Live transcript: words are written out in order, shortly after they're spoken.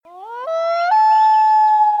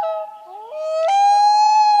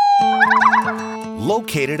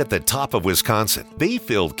Located at the top of Wisconsin,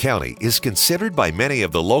 Bayfield County is considered by many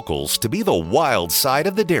of the locals to be the wild side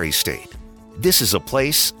of the Dairy State. This is a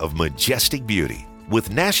place of majestic beauty,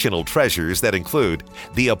 with national treasures that include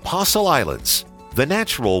the Apostle Islands, the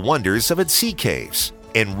natural wonders of its sea caves,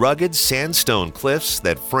 and rugged sandstone cliffs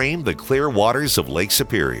that frame the clear waters of Lake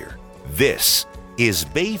Superior. This is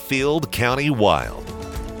Bayfield County Wild.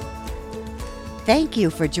 Thank you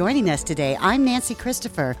for joining us today. I'm Nancy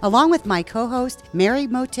Christopher, along with my co-host, Mary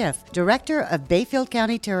Motif, Director of Bayfield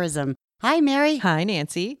County Tourism. Hi, Mary. Hi,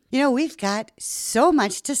 Nancy. You know, we've got so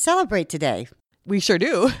much to celebrate today. We sure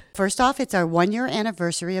do. First off, it's our 1-year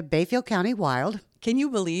anniversary of Bayfield County Wild. Can you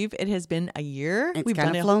believe it has been a year? It's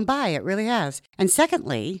kind of flown by. It really has. And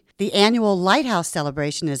secondly, the annual Lighthouse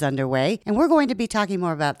celebration is underway, and we're going to be talking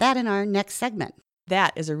more about that in our next segment.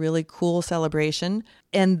 That is a really cool celebration.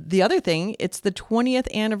 And the other thing, it's the 20th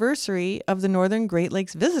anniversary of the Northern Great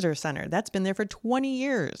Lakes Visitor Center. That's been there for 20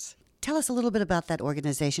 years. Tell us a little bit about that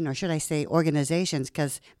organization, or should I say organizations,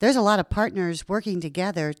 because there's a lot of partners working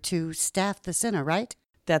together to staff the center, right?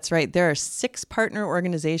 That's right. There are 6 partner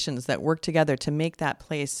organizations that work together to make that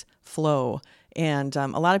place flow. And a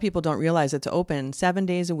lot of people don't realize it's open 7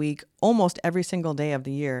 days a week, almost every single day of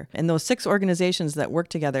the year. And those 6 organizations that work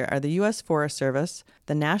together are the U.S. Forest Service,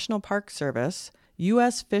 the National Park Service,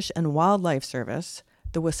 U.S. Fish and Wildlife Service,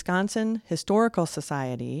 the Wisconsin Historical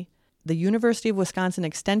Society, the University of Wisconsin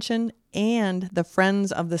Extension, and the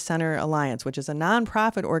Friends of the Center Alliance, which is a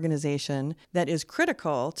nonprofit organization that is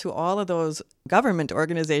critical to all of those government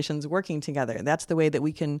organizations working together. That's the way that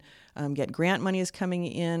we can get grant monies coming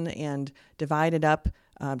in and divide it up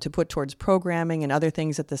to put towards programming and other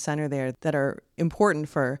things at the center there that are important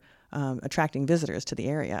for attracting visitors to the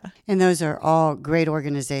area. And those are all great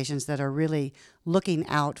organizations that are really looking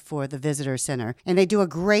out for the visitor center. And they do a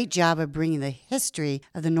great job of bringing the history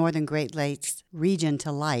of the Northern Great Lakes region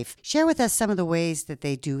to life. Share with us some of the ways that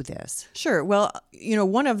they do this. Sure. Well,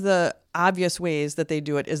 one of the obvious ways that they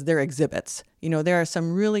do it is their exhibits. There are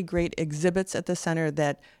some really great exhibits at the center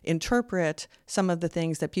that interpret some of the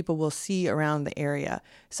things that people will see around the area.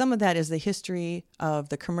 Some of that is the history of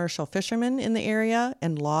the commercial fishermen in the area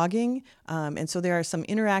and logging. And so there are some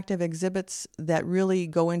interactive exhibits that really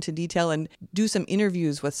go into detail and do some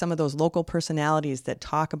interviews with some of those local personalities that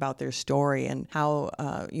talk about their story and how,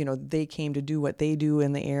 they came to do what they do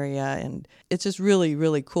in the area. And it's just really,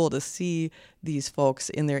 really cool to see these folks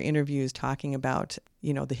in their interviews talking about,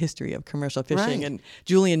 the history of commercial fishing, right. And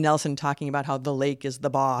Julian Nelson talking about how the lake is the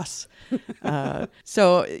boss.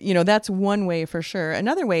 So that's one way for sure.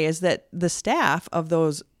 Another way is that the staff of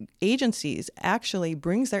those agencies actually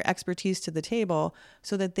brings their expertise to the table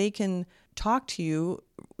so that they can talk to you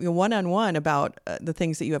one-on-one about the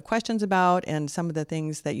things that you have questions about and some of the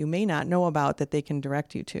things that you may not know about that they can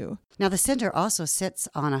direct you to. Now, the center also sits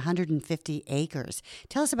on 150 acres.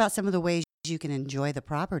 Tell us about some of the ways you can enjoy the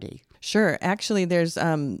property. Sure. Actually, there's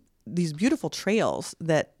these beautiful trails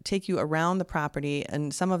that take you around the property,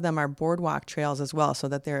 and some of them are boardwalk trails as well so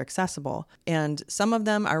that they're accessible. And some of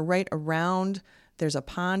them are right around. There's a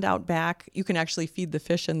pond out back. You can actually feed the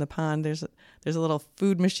fish in the pond. There's a little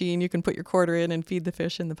food machine. You can put your quarter in and feed the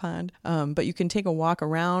fish in the pond. But you can take a walk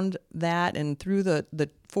around that and through the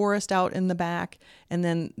forest out in the back. And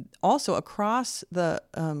then also across the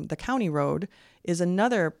county road is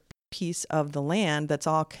another piece of the land that's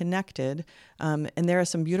all connected. And there are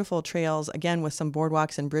some beautiful trails, again, with some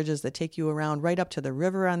boardwalks and bridges that take you around right up to the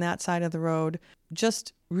river on that side of the road.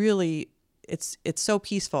 Just really, it's so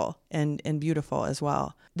peaceful and beautiful as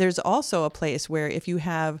well. There's also a place where if you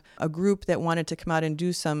have a group that wanted to come out and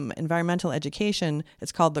do some environmental education,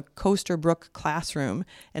 it's called the Coaster Brook Classroom.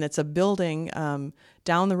 And it's a building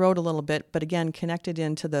down the road a little bit, but again, connected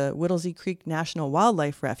into the Whittlesey Creek National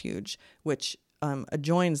Wildlife Refuge, which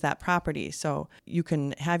adjoins that property. So you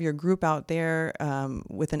can have your group out there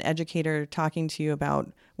with an educator talking to you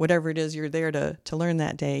about whatever it is you're there to learn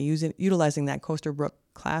that day, utilizing that Coaster Brook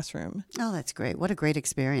classroom. Oh, that's great. What a great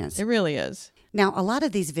experience. It really is. Now, a lot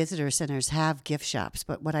of these visitor centers have gift shops,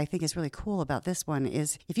 but what I think is really cool about this one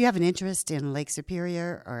is if you have an interest in Lake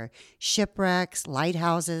Superior or shipwrecks,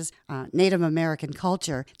 lighthouses, Native American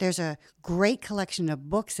culture, there's a great collection of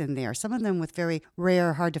books in there, some of them with very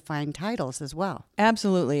rare, hard-to-find titles as well.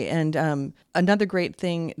 Absolutely. And another great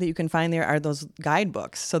thing that you can find there are those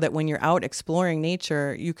guidebooks so that when you're out exploring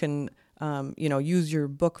nature, you can use your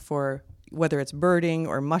book for whether it's birding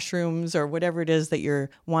or mushrooms or whatever it is that you're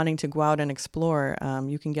wanting to go out and explore.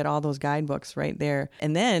 You can get all those guidebooks right there.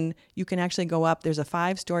 And then you can actually go up. There's a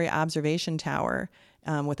 5-story observation tower,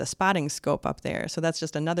 with a spotting scope up there. So that's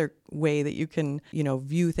just another way that you can,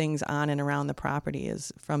 view things on and around the property,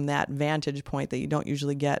 is from that vantage point that you don't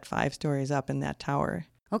usually get 5 stories up in that tower.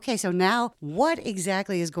 Okay, so now what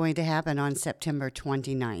exactly is going to happen on September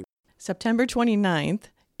 29th? September 29th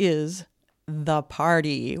is the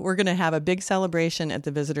party. We're going to have a big celebration at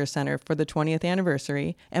the Visitor Center for the 20th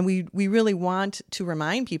anniversary. And we really want to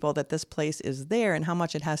remind people that this place is there and how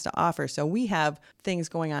much it has to offer. So we have things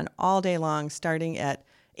going on all day long, starting at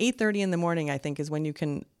 8:30 in the morning, I think, is when you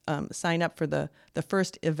can sign up for the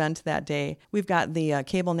first event that day. We've got the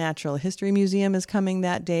Cable Natural History Museum is coming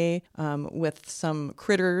that day with some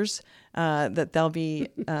critters that they'll be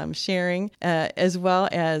sharing, as well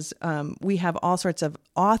as we have all sorts of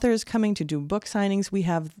authors coming to do book signings. We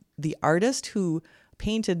have the artist who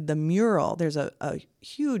painted the mural. There's a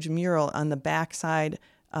huge mural on the backside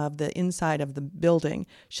of the inside of the building.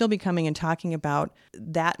 She'll be coming and talking about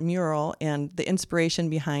that mural and the inspiration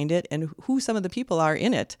behind it and who some of the people are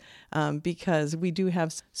in it, because we do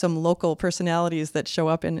have some local personalities that show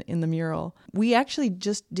up in the mural. We actually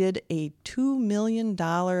just did a $2 million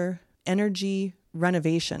energy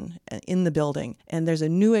renovation in the building, and there's a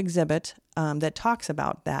new exhibit that talks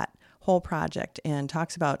about that whole project and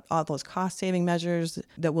talks about all those cost-saving measures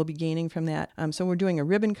that we'll be gaining from that. So we're doing a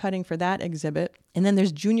ribbon cutting for that exhibit. And then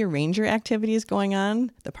there's Junior Ranger activities going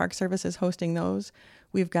on. The Park Service is hosting those.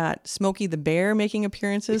 We've got Smokey the Bear making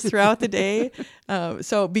appearances throughout the day.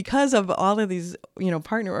 So because of all of these,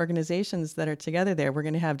 partner organizations that are together there, we're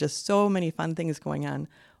going to have just so many fun things going on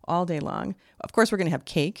all day long. Of course, we're going to have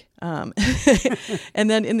cake. And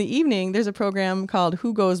then in the evening, there's a program called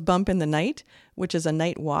Who Goes Bump in the Night, which is a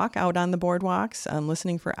night walk out on the boardwalks,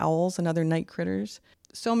 listening for owls and other night critters.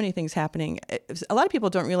 So many things happening. A lot of people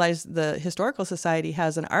don't realize the Historical Society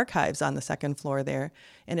has an archives on the second floor there,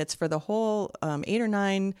 and it's for the whole 8 or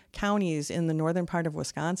 9 counties in the northern part of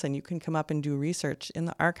Wisconsin. You can come up and do research in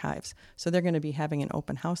the archives. So they're going to be having an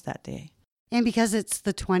open house that day. And because it's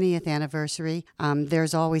the 20th anniversary,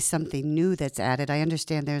 there's always something new that's added. I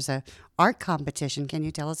understand there's a art competition. Can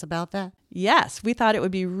you tell us about that? Yes, we thought it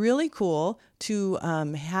would be really cool to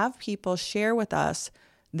have people share with us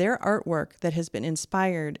their artwork that has been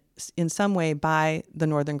inspired in some way by the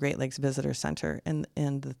Northern Great Lakes Visitor Center and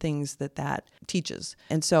the things that teaches.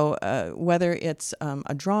 And so whether it's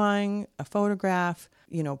a drawing, a photograph,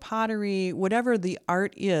 pottery, whatever the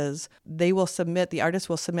art is, the artist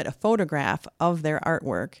will submit a photograph of their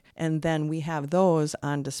artwork, and then we have those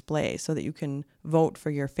on display so that you can vote for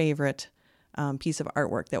your favorite piece of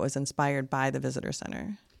artwork that was inspired by the Visitor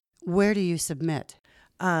Center. Where do you submit?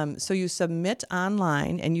 So you submit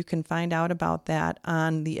online, and you can find out about that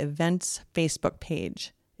on the events Facebook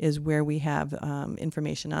page is where we have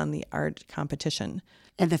information on the art competition.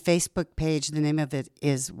 And the Facebook page, the name of it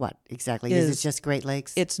is what exactly? Is it just Great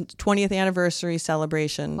Lakes? It's 20th anniversary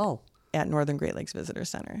celebration at Northern Great Lakes Visitor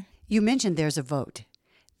Center. You mentioned there's a vote.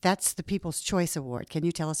 That's the People's Choice Award. Can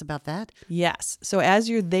you tell us about that? Yes. So as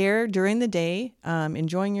you're there during the day,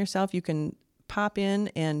 enjoying yourself, you can pop in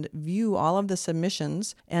and view all of the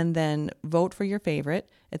submissions and then vote for your favorite.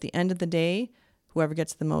 At the end of the day, whoever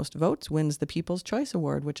gets the most votes wins the People's Choice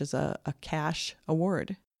Award, which is a cash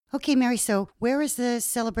award. Okay, Mary, so where is the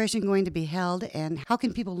celebration going to be held, and how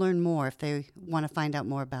can people learn more if they want to find out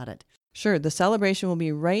more about it? Sure. The celebration will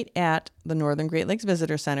be right at the Northern Great Lakes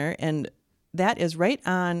Visitor Center, and that is right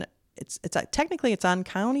on, technically it's on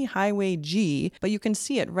County Highway G, but you can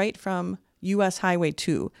see it right from U.S. Highway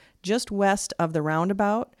 2, just west of the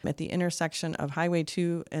roundabout at the intersection of Highway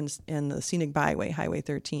 2 and the Scenic Byway, Highway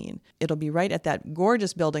 13. It'll be right at that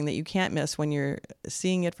gorgeous building that you can't miss when you're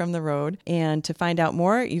seeing it from the road. And to find out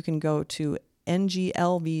more, you can go to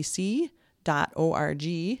nglvc.org,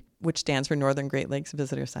 which stands for Northern Great Lakes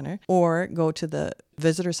Visitor Center, or go to the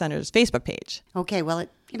Visitor Center's Facebook page. Okay, well,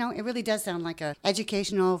 it really does sound like an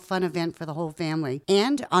educational, fun event for the whole family.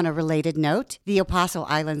 And on a related note, the Apostle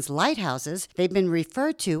Islands lighthouses, they've been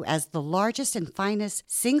referred to as the largest and finest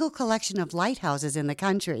single collection of lighthouses in the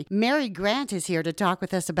country. Mary Grant is here to talk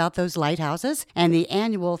with us about those lighthouses and the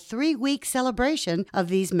annual 3-week celebration of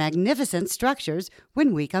these magnificent structures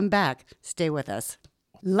when we come back. Stay with us.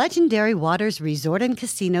 Legendary Waters Resort and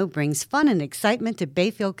Casino brings fun and excitement to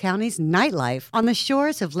Bayfield County's nightlife. On the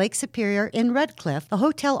shores of Lake Superior in Red Cliff, the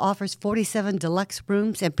hotel offers 47 deluxe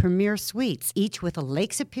rooms and premier suites, each with a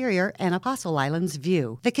Lake Superior and Apostle Islands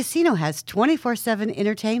view. The casino has 24/7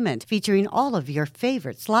 entertainment, featuring all of your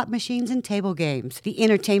favorite slot machines and table games. The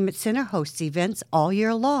entertainment center hosts events all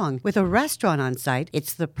year long. With a restaurant on site,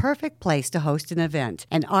 it's the perfect place to host an event.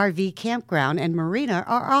 An RV campground and marina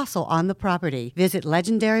are also on the property. Visit Legendary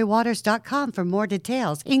legendarywaters.com for more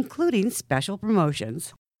details, including special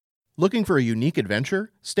promotions. Looking for a unique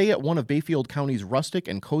adventure? Stay at one of Bayfield County's rustic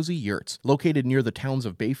and cozy yurts, located near the towns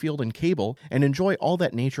of Bayfield and Cable, and enjoy all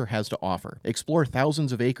that nature has to offer. Explore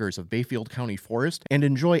thousands of acres of Bayfield County forest and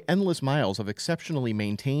enjoy endless miles of exceptionally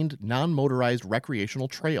maintained, non-motorized recreational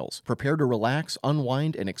trails. Prepare to relax,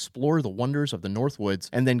 unwind, and explore the wonders of the North Woods,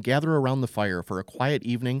 and then gather around the fire for a quiet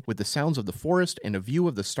evening with the sounds of the forest and a view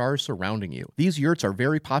of the stars surrounding you. These yurts are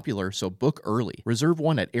very popular, so book early. Reserve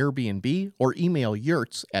one at Airbnb or email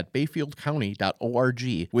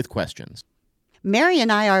yurts@bayfieldcounty.org with questions. Mary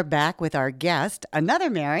and I are back with our guest, another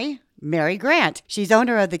Mary Grant. She's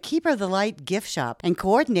owner of the Keeper of the Light gift shop and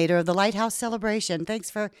coordinator of the Lighthouse Celebration.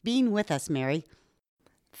 Thanks for being with us, Mary.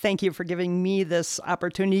 Thank you for giving me this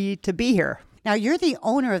opportunity to be here. Now, you're the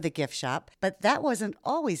owner of the gift shop, but that wasn't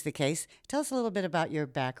always the case. Tell us a little bit about your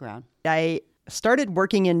background. I started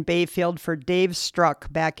working in Bayfield for Dave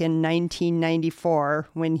Struck back in 1994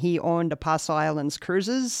 when he owned Apostle Islands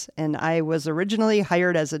Cruises, and I was originally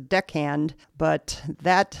hired as a deckhand, but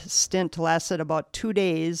that stint lasted about 2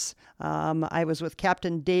 days. I was with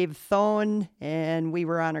Captain Dave Thone, and we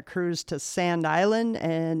were on a cruise to Sand Island,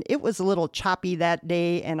 and it was a little choppy that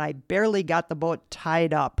day, and I barely got the boat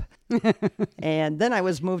tied up. And then I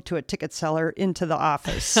was moved to a ticket seller into the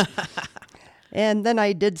office. And then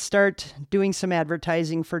I did start doing some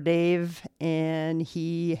advertising for Dave, and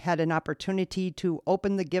he had an opportunity to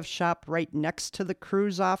open the gift shop right next to the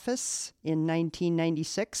cruise office in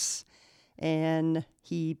 1996, and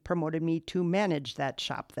he promoted me to manage that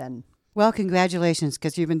shop then. Well, congratulations,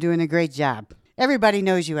 because you've been doing a great job. Everybody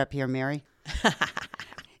knows you up here, Mary.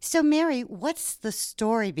 So, Mary, what's the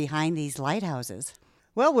story behind these lighthouses?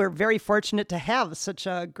 Well, we're very fortunate to have such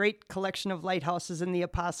a great collection of lighthouses in the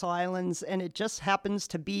Apostle Islands, and it just happens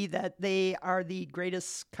to be that they are the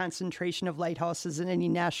greatest concentration of lighthouses in any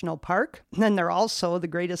national park. And they're also the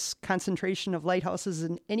greatest concentration of lighthouses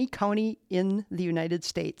in any county in the United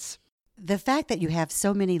States. The fact that you have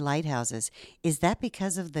so many lighthouses, is that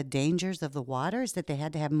because of the dangers of the waters that they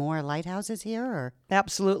had to have more lighthouses here? Or?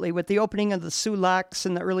 Absolutely. With the opening of the Soo Locks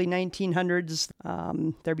in the early 1900s,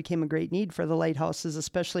 there became a great need for the lighthouses,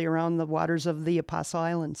 especially around the waters of the Apostle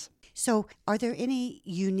Islands. So are there any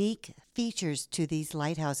unique features to these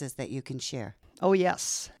lighthouses that you can share? Oh,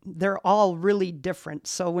 yes. They're all really different.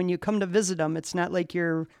 So when you come to visit them, it's not like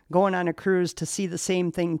you're going on a cruise to see the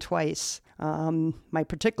same thing twice. My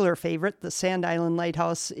particular favorite, the Sand Island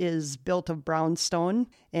Lighthouse, is built of brown stone,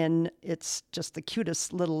 and it's just the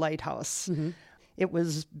cutest little lighthouse. Mm-hmm. It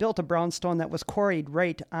was built of brown stone that was quarried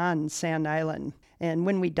right on Sand Island. And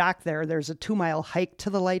when we dock there, there's a 2-mile hike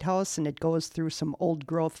to the lighthouse, and it goes through some old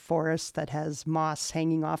growth forest that has moss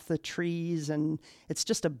hanging off the trees. And it's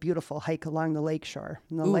just a beautiful hike along the lakeshore.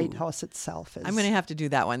 And the lighthouse itself is... I'm going to have to do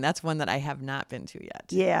that one. That's one that I have not been to yet.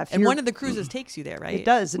 Yeah. And one of the cruises takes you there, right? It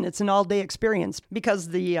does, and it's an all-day experience because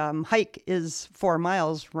the hike is 4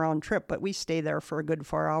 miles round trip, but we stay there for a good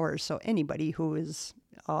 4 hours. So anybody who is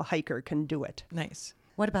a hiker can do it. Nice.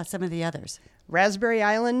 What about some of the others? Raspberry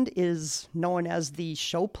Island is known as the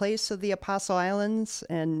show place of the Apostle Islands,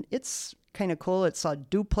 and it's kind of cool. It's a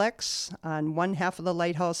duplex. On one half of the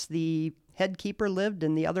lighthouse, the head keeper lived,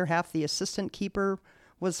 and the other half, the assistant keeper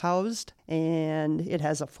was housed. And it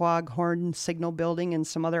has a foghorn signal building and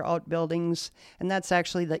some other outbuildings, and that's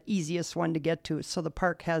actually the easiest one to get to. So the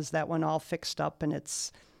park has that one all fixed up, and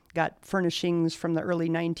it's got furnishings from the early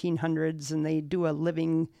 1900s, and they do a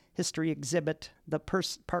living history exhibit. The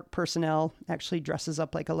park personnel actually dresses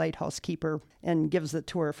up like a lighthouse keeper and gives the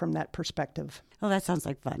tour from that perspective. Oh, that sounds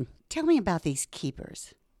like fun. Tell me about these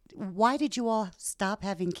keepers. Why did you all stop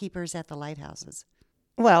having keepers at the lighthouses?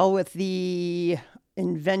 Well, with the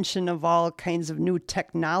invention of all kinds of new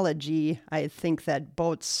technology, I think that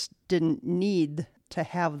boats didn't need to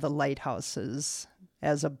have the lighthouses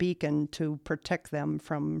as a beacon to protect them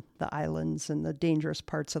from the islands and the dangerous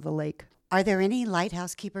parts of the lake. Are there any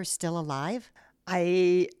lighthouse keepers still alive?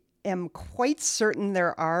 I am quite certain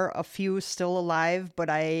there are a few still alive, but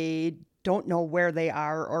I don't know where they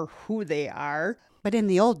are or who they are. But in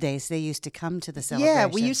the old days, they used to come to the celebration. Yeah,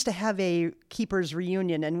 we used to have a keepers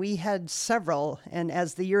reunion, and we had several. And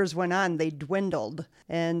as the years went on, they dwindled.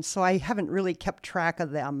 And so I haven't really kept track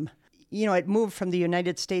of them. You know, it moved from the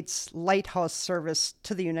United States Lighthouse Service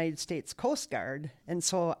to the United States Coast Guard. And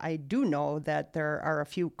so I do know that there are a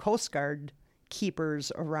few Coast Guard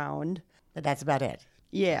keepers around. But that's about it.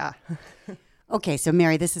 Yeah. Okay, so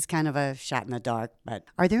Mary, this is kind of a shot in the dark, but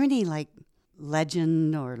are there any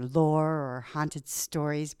legend or lore or haunted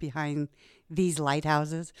stories behind these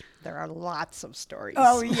lighthouses? There are lots of stories.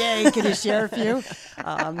 Oh, yay. Can you share a few?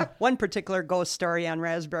 One particular ghost story on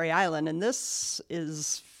Raspberry Island, and this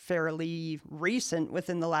is fairly recent,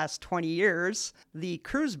 within the last 20 years. The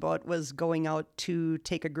cruise boat was going out to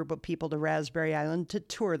take a group of people to Raspberry Island to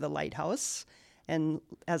tour the lighthouse. And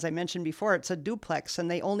as I mentioned before, it's a duplex,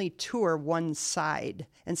 and they only tour one side.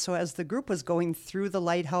 And so as the group was going through the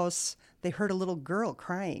lighthouse, they heard a little girl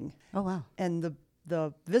crying. Oh, wow. And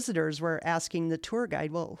the visitors were asking the tour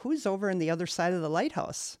guide, well, who's over on the other side of the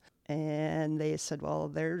lighthouse? And they said, well,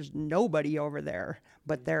 there's nobody over there.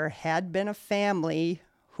 But there had been a family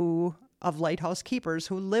of lighthouse keepers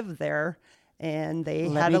who lived there, and they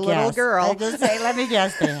had a little girl. I was going to say, let me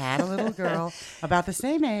guess, they had a little girl about the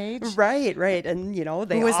same age. Right. And,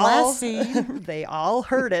 they who was all, last seen. They all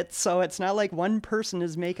heard it, so it's not like one person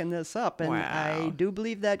is making this up. And Wow. I do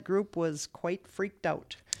believe that group was quite freaked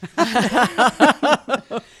out.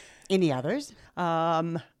 Any others?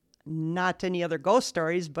 Not any other ghost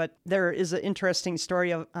stories, but there is an interesting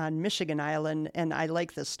story on Michigan Island, and I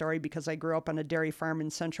like this story because I grew up on a dairy farm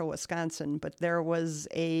in central Wisconsin. But there was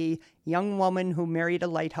a young woman who married a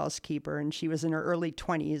lighthouse keeper, and she was in her early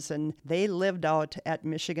 20s, and they lived out at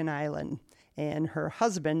Michigan Island. And her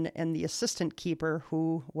husband and the assistant keeper,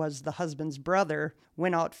 who was the husband's brother,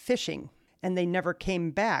 went out fishing, and they never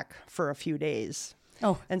came back for a few days.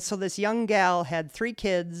 Oh. And so this young gal had 3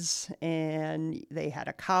 kids, and they had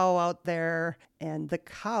a cow out there, and the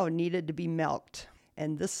cow needed to be milked.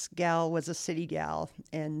 And this gal was a city gal,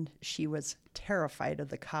 and she was terrified of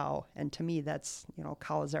the cow. And to me, that's,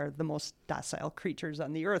 cows are the most docile creatures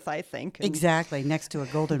on the earth, I think. And Exactly, next to a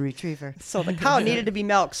golden retriever. so the cow needed to be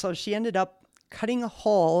milked, so she ended up cutting a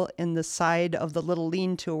hole in the side of the little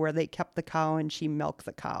lean-to where they kept the cow, and she milked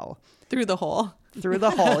the cow. Through the hole. Through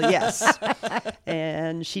the hole, yes.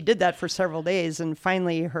 And she did that for several days, and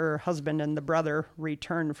finally her husband and the brother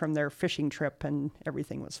returned from their fishing trip, and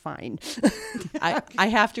everything was fine. I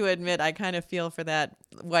have to admit, I kind of feel for that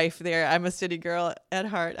wife there. I'm a city girl at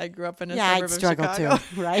heart. I grew up in a suburb I'd struggle of Chicago.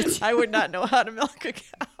 too, right? I would not know how to milk a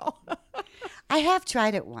cow. I have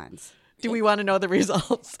tried it once. Do we want to know the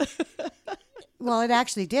results? Well, it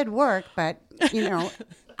actually did work, but,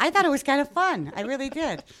 I thought it was kind of fun. I really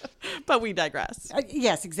did. But we digress.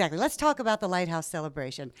 Yes, exactly. Let's talk about the Lighthouse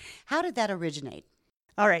Celebration. How did that originate?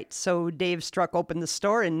 All right, so Dave Struck opened the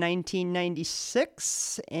store in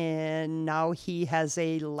 1996, and now he has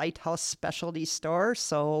a lighthouse specialty store.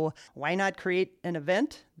 So why not create an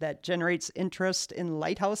event that generates interest in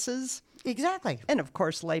lighthouses? Exactly. And of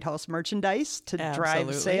course, lighthouse merchandise to drive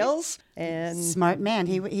Absolutely. sales. And Smart man.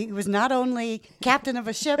 He was not only captain of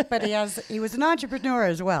a ship, but he was an entrepreneur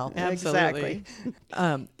as well. Absolutely.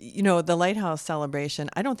 The Lighthouse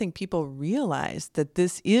Celebration, I don't think people realize that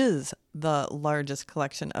this is the largest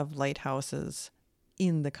collection of lighthouses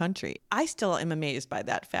in the country. I still am amazed by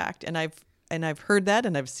that fact. And I've heard that,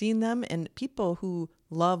 and I've seen them, and people who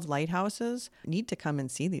love lighthouses need to come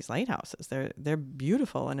and see these lighthouses. They're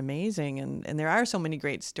beautiful and amazing, and there are so many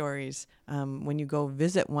great stories. When you go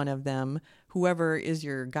visit one of them, whoever is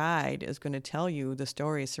your guide is going to tell you the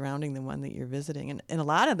stories surrounding the one that you're visiting. And a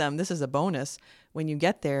lot of them, this is a bonus, when you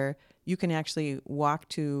get there, you can actually walk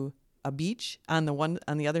to a beach on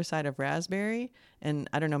the other side of Raspberry. And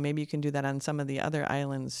I don't know, maybe you can do that on some of the other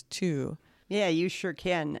islands too. yeah, you sure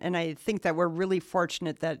can. And I think that we're really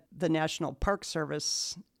fortunate that the National Park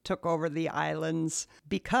Service took over the islands,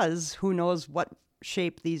 because who knows what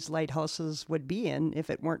shape these lighthouses would be in if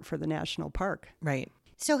it weren't for the national park. Right.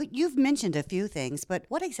 So you've mentioned a few things, but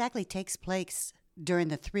what exactly takes place during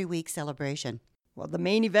the 3-week celebration? Well, the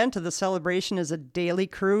main event of the celebration is a daily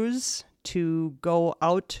cruise to go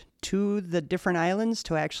out to the different islands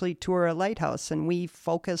to actually tour a lighthouse, and we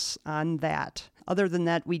focus on that. Other than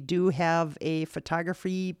that, we do have a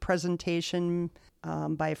photography presentation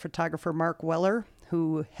by photographer Mark Weller,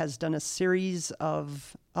 who has done a series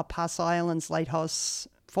of Apostle Islands lighthouse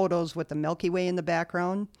photos with the Milky Way in the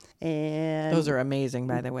background. And Those are amazing,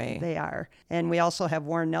 by the way. they are. And we also have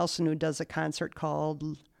Warren Nelson, who does a concert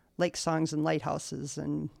called Lake Songs and Lighthouses,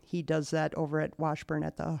 and he does that over at Washburn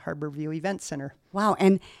at the Harbor View Event Center. Wow.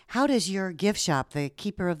 And how does your gift shop, the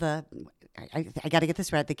keeper of the, I got to get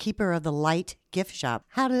this right, the keeper of the light gift shop,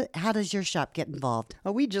 how does your shop get involved?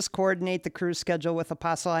 We just coordinate the cruise schedule with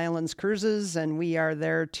Apostle Islands Cruises, and we are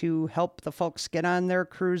there to help the folks get on their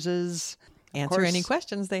cruises. Answer any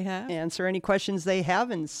questions they have. Answer any questions they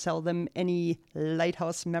have and sell them any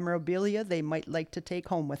lighthouse memorabilia they might like to take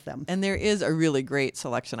home with them. And there is a really great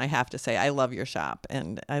selection, I have to say. I love your shop,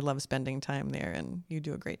 and I love spending time there, and you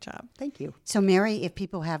do a great job. Thank you. So, Mary, if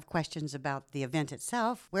people have questions about the event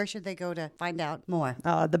itself, where should they go to find out more?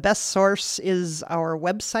 The best source is our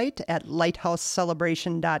website at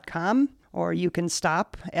lighthousecelebration.com. Or you can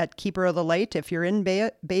stop at Keeper of the Light if you're in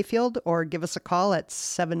Bayfield, or give us a call at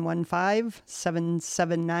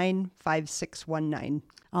 715-779-5619.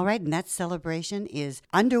 All right, and that celebration is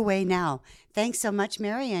underway now. Thanks so much,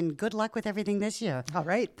 Mary, and good luck with everything this year. All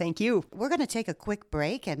right, thank you. We're going to take a quick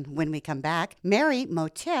break, and when we come back, Mary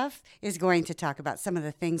Motif is going to talk about some of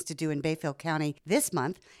the things to do in Bayfield County this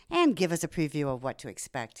month and give us a preview of what to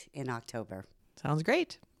expect in October. Sounds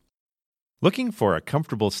great. Looking for a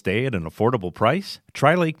comfortable stay at an affordable price?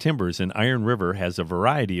 Tri-Lake Timbers in Iron River has a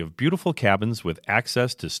variety of beautiful cabins with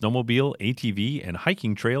access to snowmobile, ATV, and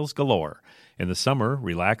hiking trails galore. In the summer,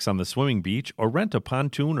 relax on the swimming beach or rent a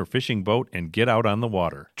pontoon or fishing boat and get out on the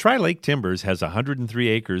water. Tri-Lake Timbers has 103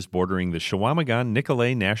 acres bordering the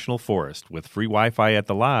Chequamegon-Nicolet National Forest with free Wi-Fi at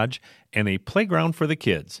the lodge and a playground for the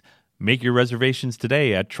kids. Make your reservations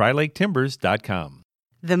today at trilaketimbers.com.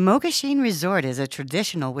 The Mogashine Resort is a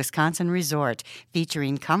traditional Wisconsin resort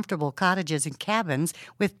featuring comfortable cottages and cabins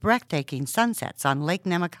with breathtaking sunsets on Lake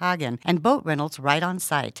Nemacolin and boat rentals right on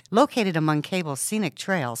site. Located among Cable's scenic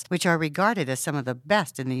trails, which are regarded as some of the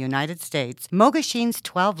best in the United States, Mogashine's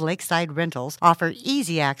 12 lakeside rentals offer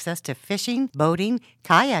easy access to fishing, boating,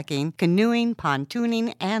 kayaking, canoeing,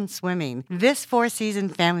 pontooning, and swimming. This four-season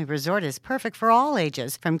family resort is perfect for all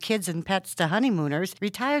ages, from kids and pets to honeymooners,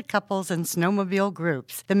 retired couples, and snowmobile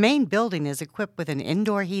groups. The main building is equipped with an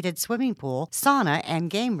indoor heated swimming pool, sauna, and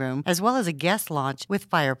game room, as well as a guest lounge with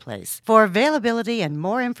fireplace. For availability and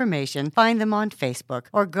more information, find them on Facebook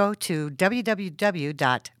or go to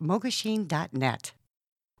www.mogashine.net.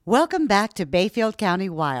 Welcome back to Bayfield County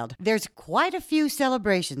Wild. There's quite a few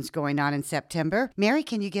celebrations going on in September. Mary,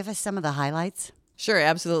 can you give us some of the highlights? Sure,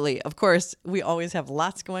 absolutely. Of course, we always have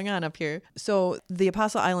lots going on up here. So the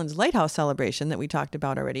Apostle Islands Lighthouse celebration that we talked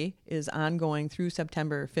about already is ongoing through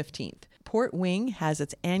September 15th. Port Wing has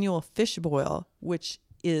its annual fish boil, which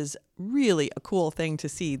is really a cool thing to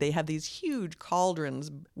see. They have these huge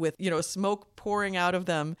cauldrons with, smoke pouring out of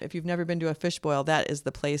them. If you've never been to a fish boil, that is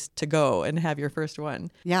the place to go and have your first one.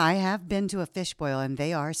 Yeah, I have been to a fish boil, and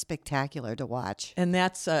they are spectacular to watch. And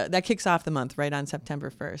that kicks off the month right on September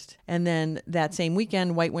 1st. And then that same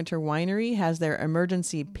weekend, White Winter Winery has their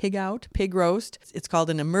emergency pig roast. It's called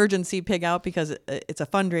an emergency pig out because it's a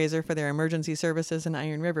fundraiser for their emergency services in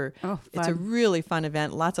Iron River. Oh, fun. It's a really fun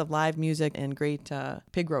event. Lots of live music and great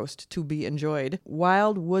pig roast to be enjoyed.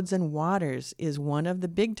 Wild Woods and Waters is one of the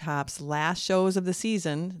Big Top's last shows of the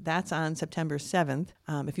season. That's on September 7th.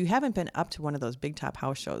 If you haven't been up to one of those Big Top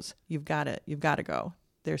house shows, you've got to go.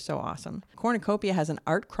 They're so awesome. Cornucopia has an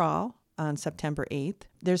art crawl on September 8th.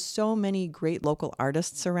 There's so many great local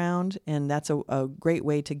artists around, and that's a great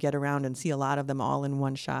way to get around and see a lot of them all in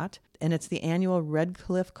one shot. And it's the annual Red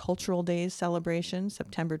Cliff Cultural Days celebration,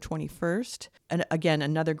 September 21st. And again,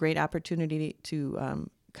 another great opportunity to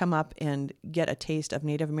come up and get a taste of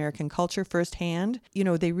Native American culture firsthand.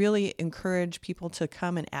 They really encourage people to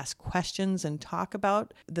come and ask questions and talk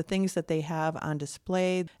about the things that they have on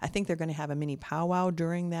display. I think they're going to have a mini powwow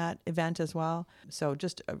during that event as well. So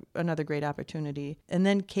just another great opportunity. And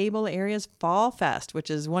then Cable Area's Fall Fest, which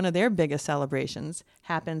is one of their biggest celebrations,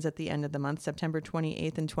 happens at the end of the month, September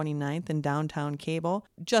 28th and 29th in downtown Cable.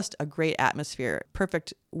 Just a great atmosphere.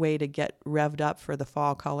 Perfect way to get revved up for the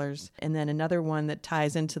fall colors. And then another one that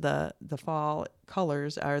ties into the fall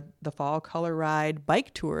colors are the Fall Color Ride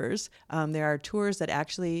bike tours. There are tours that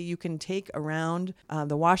actually you can take around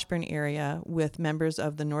the Washburn area with members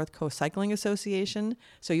of the North Coast Cycling Association.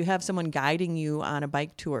 So you have someone guiding you on a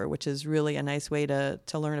bike tour, which is really a nice way to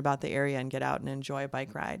learn about the area and get out and enjoy a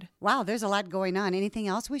bike ride. Wow, there's a lot going on. Anything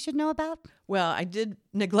else we should know about? Well, I did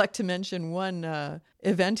neglect to mention one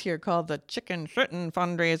event here called the Chicken Shittin'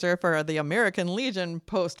 Fundraiser for the American Legion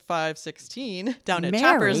Post 516 down at Mary?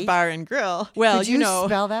 Chopper's Bar and Grill. Well, Could you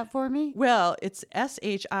spell that for me? Well, it's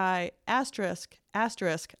SHI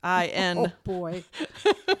 **IN. Oh, boy.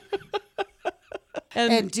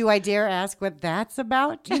 And do I dare ask what that's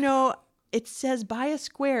about? It says buy a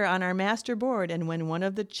square on our master board, and when one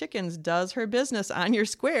of the chickens does her business on your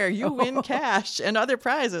square, you win cash and other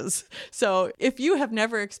prizes. So if you have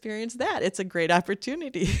never experienced that, it's a great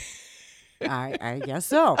opportunity. I guess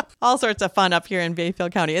so. All sorts of fun up here in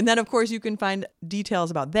Bayfield County. And then, of course, you can find details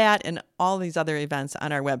about that and all these other events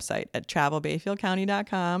on our website at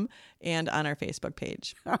travelbayfieldcounty.com. and on our Facebook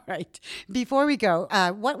page. All right. Before we go,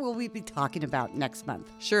 what will we be talking about next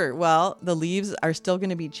month? Sure. Well, the leaves are still going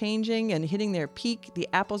to be changing and hitting their peak. The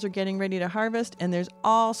apples are getting ready to harvest, and there's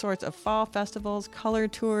all sorts of fall festivals, color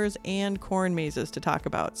tours, and corn mazes to talk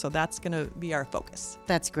about. So that's going to be our focus.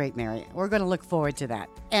 That's great, Mary. We're going to look forward to that.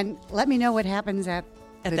 And let me know what happens at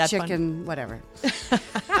the that chicken, whatever.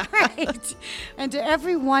 All right. And to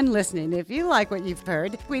everyone listening, if you like what you've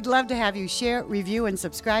heard, we'd love to have you share, review, and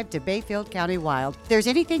subscribe to Bayfield County Wild. If there's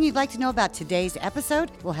anything you'd like to know about today's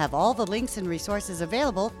episode, we'll have all the links and resources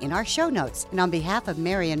available in our show notes. And on behalf of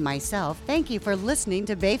Mary and myself, thank you for listening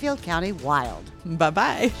to Bayfield County Wild.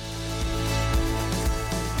 Bye-bye.